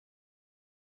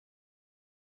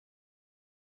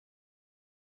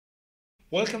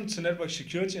Welcome to Network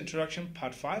Security Introduction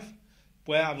Part 5,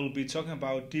 where I will be talking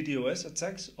about DDoS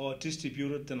attacks or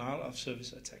distributed denial of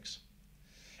service attacks.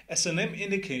 As the name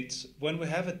indicates, when we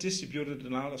have a distributed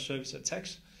denial of service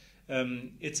attacks,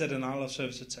 it's a denial of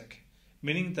service attack,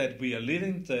 meaning that we are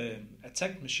leaving the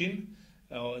attacked machine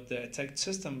or the attacked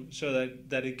system so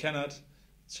that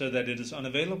it is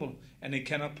unavailable and it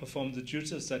cannot perform the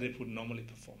duties that it would normally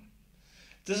perform.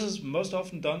 This is most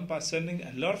often done by sending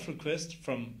a lot of requests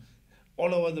from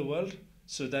all over the world,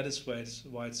 so that is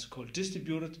why it's called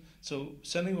distributed. So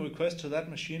sending a request to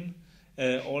that machine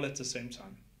all at the same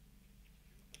time.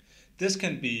 This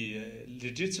can be a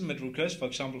legitimate request, for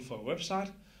example, for a website,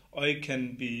 or it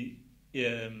can be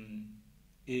a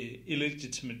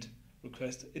illegitimate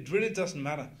request. It really doesn't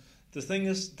matter. The thing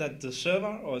is that the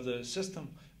server or the system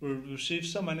will receive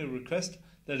so many requests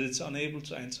that it's unable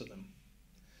to answer them.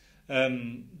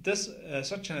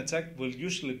 Such an attack will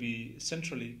usually be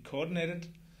centrally coordinated,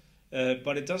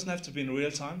 but it doesn't have to be in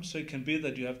real time. So it can be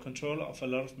that you have control of a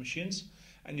lot of machines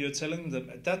and you're telling them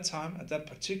at that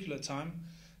particular time,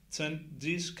 send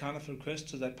these kind of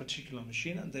requests to that particular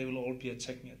machine and they will all be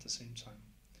attacking at the same time.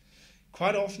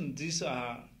 Quite often these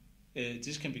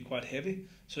can be quite heavy,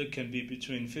 so it can be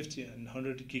between 50 and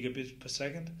 100 gigabits per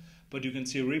second, but you can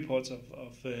see reports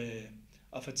of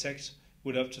attacks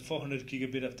with up to 400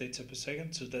 gigabit of data per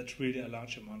second, so that's really a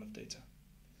large amount of data.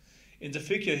 In the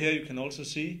figure here you can also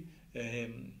see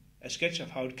a sketch of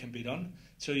how it can be done.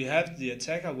 So you have the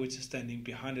attacker which is standing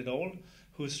behind it all,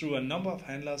 who through a number of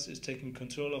handlers is taking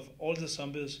control of all the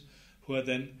zombies who are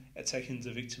then attacking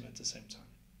the victim at the same time.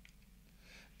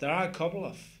 There are a couple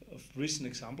of recent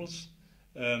examples.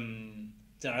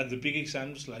 There are the big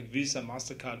examples like Visa,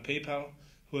 MasterCard, PayPal,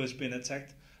 who has been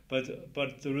attacked.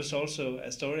 But there is also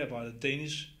a story about a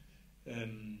Danish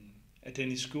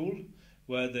school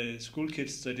where the school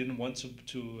kids, they didn't want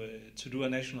to do a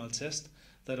national test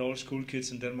that all school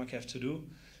kids in Denmark have to do.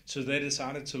 So they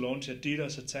decided to launch a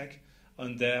DDoS attack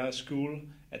on their school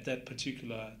at that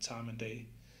particular time and day.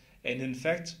 And in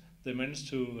fact, they managed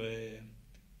to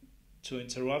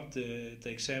interrupt the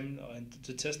exam and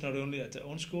the test not only at their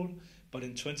own school, but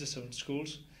in 27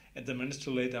 schools. And they managed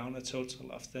to lay down a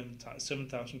total of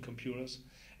 7,000 computers.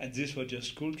 And these were just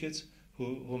school kids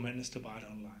who managed to buy it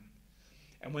online.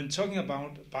 And when talking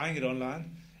about buying it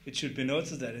online, it should be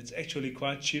noted that it's actually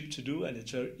quite cheap to do and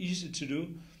it's very easy to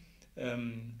do.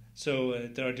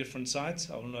 There are different sites,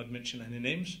 I will not mention any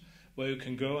names, where you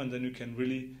can go and then you can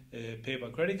really pay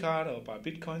by credit card or by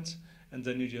bitcoins. And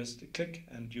then you just click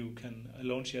and you can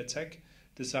launch your attack,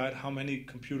 decide how many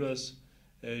computers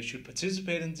should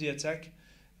participate in the attack,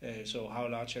 so how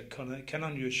large a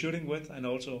cannon you're shooting with, and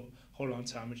also how long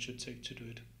time it should take to do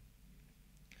it.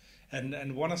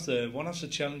 And one of the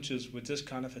challenges with this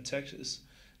kind of attacks is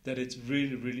that it's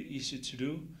really easy to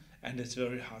do and it's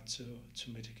very hard to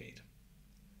mitigate.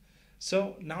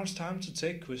 So now it's time to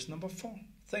take quiz number 4.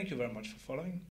 Thank you very much for following.